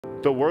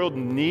The world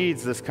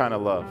needs this kind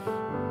of love.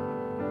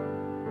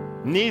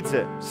 Needs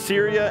it.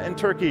 Syria and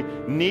Turkey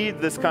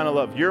need this kind of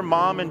love. Your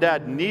mom and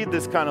dad need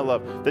this kind of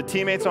love. The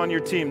teammates on your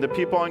team, the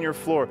people on your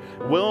floor,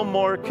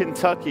 Wilmore,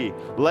 Kentucky,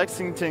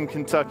 Lexington,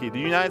 Kentucky, the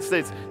United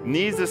States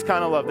needs this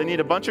kind of love. They need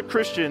a bunch of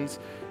Christians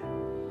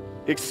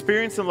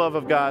experiencing the love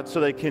of God so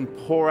they can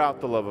pour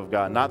out the love of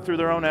God, not through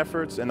their own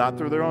efforts and not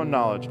through their own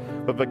knowledge,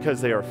 but because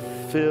they are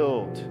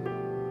filled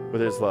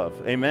with His love.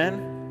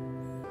 Amen?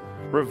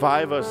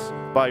 Revive us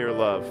by your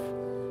love.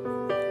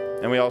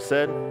 And we all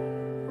said,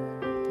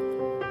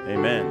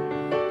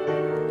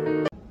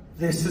 Amen.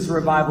 This is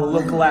revival.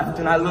 Look left,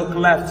 and I look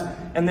left,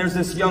 and there's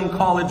this young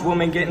college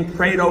woman getting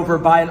prayed over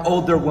by an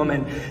older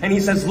woman. And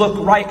he says,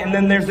 look right, and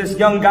then there's this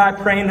young guy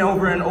praying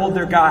over an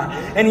older guy.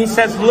 And he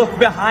says, look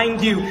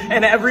behind you,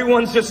 and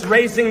everyone's just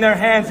raising their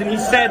hands. And he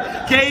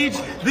said, Gage,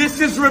 this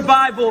is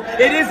revival.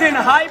 It isn't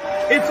hype.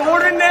 It's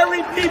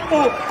ordinary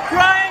people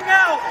crying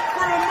out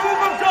for a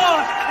move of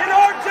God in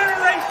our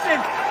generation.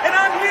 And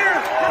I'm here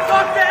to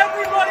talk to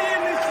everybody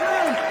in this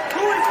room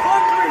who is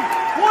hungry.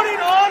 What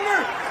an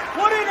honor!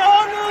 What an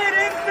honor it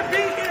is to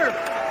be here!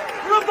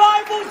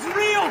 Revival's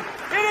real!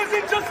 It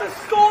isn't just a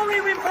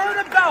story we've heard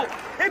about.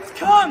 It's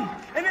come!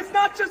 And it's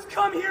not just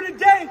come here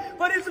today,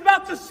 but it's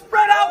about to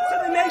spread out to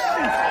the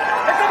nations.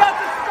 It's about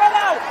to spread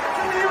out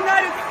to the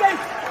United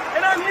States.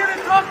 And I'm here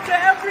to talk to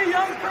every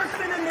young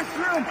person in this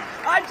room.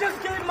 I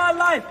just gave my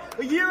life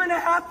a year and a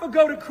half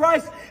ago to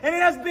Christ, and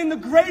it has been the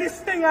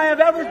greatest thing I have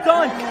ever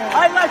done.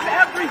 I left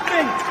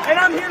everything, and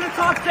I'm here to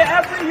talk to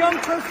every young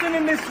person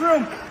in this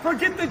room.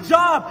 Forget the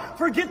job,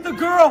 forget the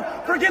girl,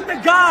 forget the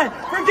guy,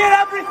 forget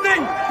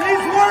everything.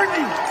 He's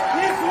worthy.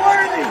 He's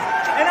worthy.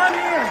 And I'm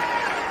here.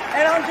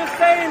 And I'm just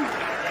saying,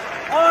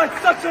 oh,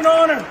 it's such an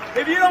honor.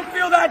 If you don't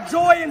feel that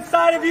joy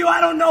inside of you, I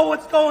don't know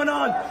what's going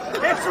on.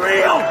 It's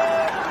real.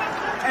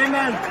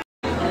 Amen.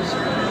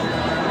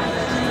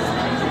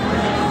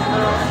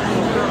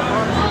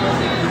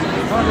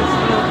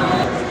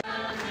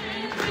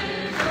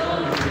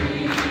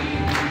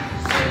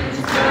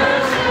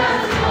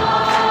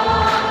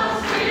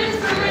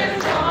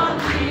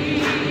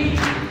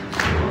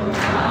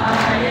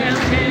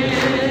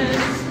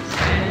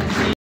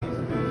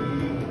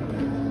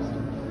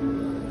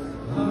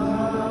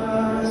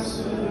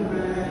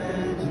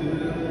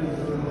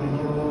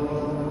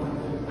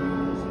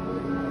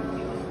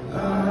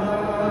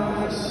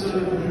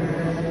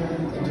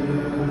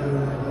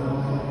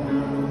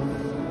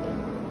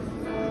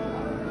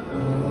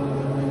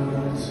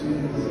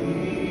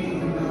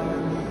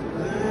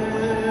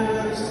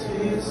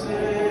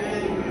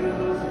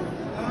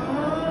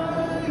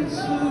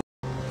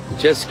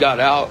 Just got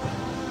out.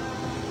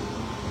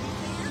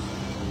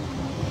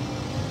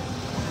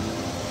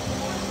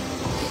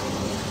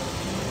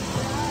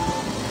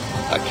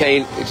 I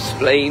can't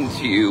explain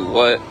to you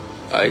what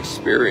I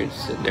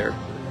experienced in there.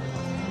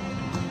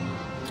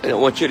 And I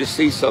want you to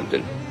see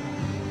something.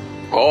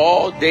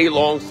 All day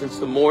long since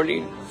the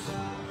morning,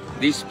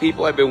 these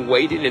people have been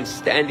waiting and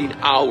standing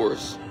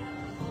hours.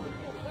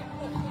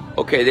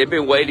 Okay, they've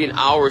been waiting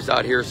hours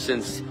out here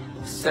since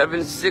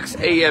 6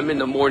 a.m. in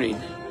the morning.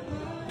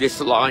 This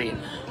line.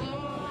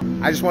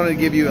 I just wanted to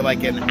give you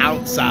like an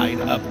outside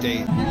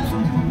update.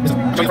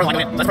 People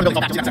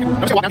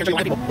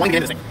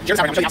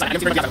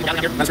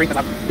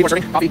are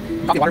serving coffee,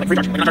 water, free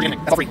charge.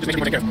 That's all free. Just make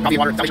sure people take care of coffee,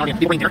 water, salvation,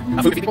 people bring here,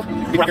 food, feed people.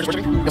 People are out there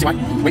worshiping. You'll see why.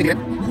 Waiting to get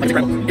in. Like it's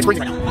incredible. It's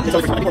freezing right now. It's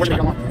totally freezing. People are worshiping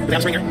right now.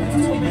 The spring here.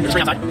 There's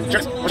spring outside. Sure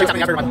is. We'll show you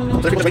something after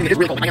revival. So there's people waiting. It is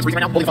really cold. My hands freezing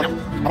right now. Holding the phone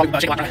now. I'll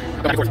probably shake a lot.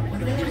 Go back and forth.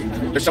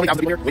 There's so many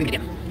thousands of people here waiting to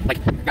get in. Like,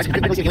 guys, I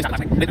didn't see any last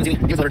night. I didn't see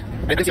any news alert.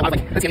 I didn't see a lot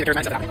of like, I didn't see any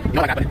charismatic stuff happening. You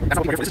know what happened? That's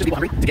not what we're here for. This is people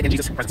hungry to get in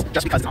Jesus' presence,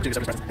 just because it's an opportunity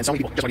to serve His presence. And so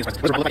many people just want to be in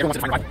His presence. What does revival look like? Everyone wants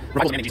to find revival.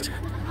 Revival is a man in Jesus.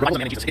 Revival is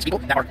a man in Jesus. It's people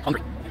that are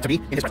hungry to be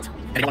in His presence.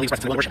 And they want to leave His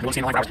presence. They want to worship. They want to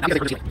stand in line for hours. Not because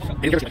they heard His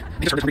healing. They didn't hear His healing.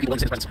 They just heard hungry people in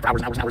His presence for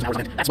hours and hours and hours and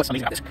hours. And that's what's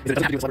amazing about this. Is it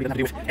doesn't have to do with celebrity. It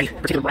doesn't have to do with any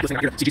particular miraculous thing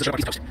out here. See Jesus show up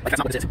on the East Coast. Like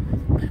that's not what this is.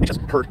 They just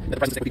heard that the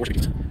presence of the people worship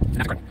Jesus.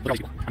 And that's incredible. Look at all these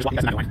people. I'm just walking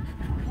guys in that line.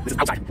 This is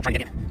outside. I'm trying to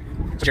get in.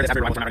 So share this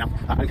Asbury Revival tonight right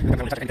now. I'm going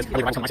to touch it because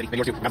probably revival's coming to my city. Maybe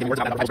yours too. I'm having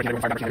words about Bibles breaking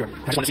everyone, fire baptizing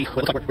everywhere. I just want to see what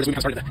it looks like. We're just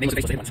moving started. The names of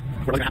the faceless infants.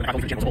 We're looking at the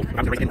revival channel as a whole. We're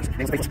going to raise infants.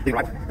 Names of the faceless. The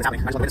revival. It's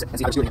happening. I just want to witness it and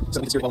see how it's doing it. So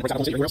we can see it. Well, breaks out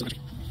the whole city. Everywhere else in the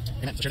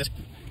country. Amen. So share this.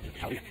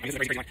 Hallelujah. I guess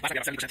it's crazy. Last night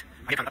I got 70%.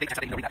 I get from updates. I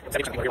didn't know that. 70%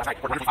 of people here last night.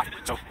 We're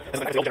 1.5. So this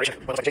is like the old generation.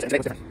 But it's like Jason.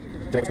 Today was different.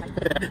 Today was different.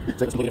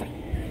 Today was completely different.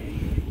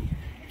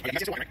 Okay, you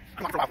guys still walking, right?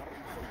 I'm walking for a while.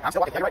 I'm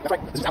still walking. Yeah, you're right. That's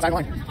right. This is outside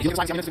line. If you look at the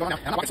sign, see how minutes to go now.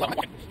 And I'm not walking slow. I'm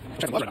not walking.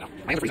 I'm checking the buzzer right now.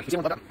 My hands are freezing. You see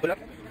one look up? Put it up.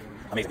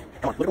 Amazing.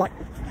 Come on. Look at the line.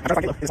 I'm trying to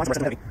find Caleb. His signs are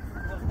resting heavy.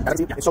 Yeah,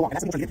 it's so long.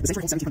 And that's the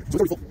same for 17. So it's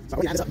already full. So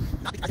I'm going to add this up.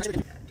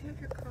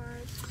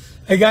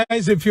 Hey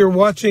guys, if you're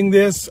watching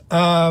this,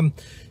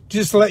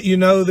 just to let you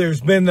know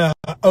there's been an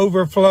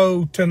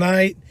overflow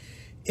tonight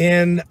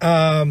in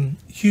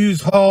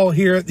Hughes Hall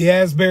here at the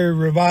Asbury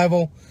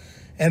Revival.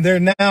 And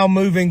they're now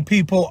moving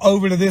people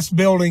over to this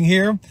building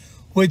here,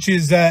 which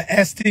is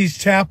Estes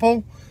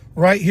Chapel,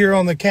 right here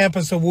on the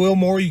campus of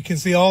Wilmore. You can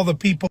see all the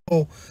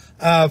people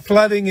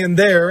flooding in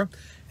there.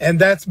 And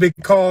that's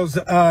because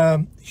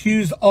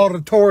Hughes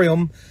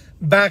Auditorium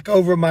back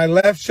over my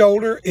left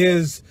shoulder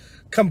is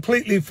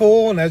completely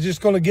full, and I was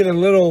just going to get a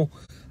little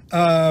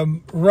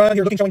run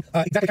here, showing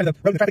exactly kind of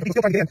the road and traffic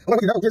still trying to get in. What I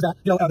want you to know is that,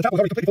 you know, the chapel was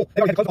already completely full.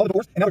 They already had to close all the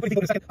doors, and now they're putting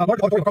people in a second large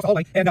auditorium across the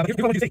hallway. And here's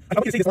what I want you to see. I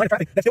want you to see this line of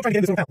traffic that's still trying to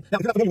get in this little town. Now,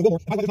 if you're not familiar with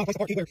Wilmore, I know there's not a place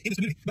apart anywhere in this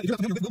community, but if you're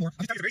not familiar with Wilmore,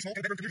 I'll just tell you it's a very small,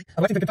 bedroom community,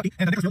 Lexington, Kentucky,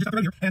 and there's just up the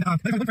road here, and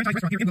there's only one franchise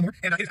restaurant here in Wilmore,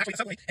 and it is actually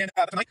a Subway, and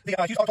tonight the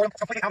huge auditorium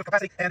is completely out of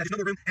capacity, and there's no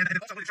more room, and then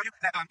also I want to show you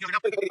that, you know, they're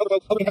now putting the overflow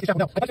opening at the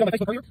chapel. Now, I posted on my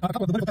Facebook earlier a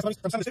couple of the wonderful testimonies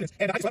from some of the students,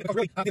 and I just thought it was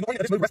really the glory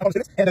of this move rests upon the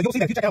students, and you'll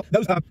see that if you check out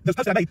those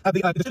posts that I made of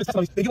the students'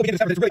 testimonies, then you will begin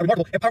to discover that it's really a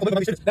remarkable and powerful move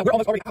among these students. Now, we're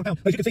almost already out of town,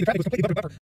 but as you can see, the traffic was completely bumper to bumper.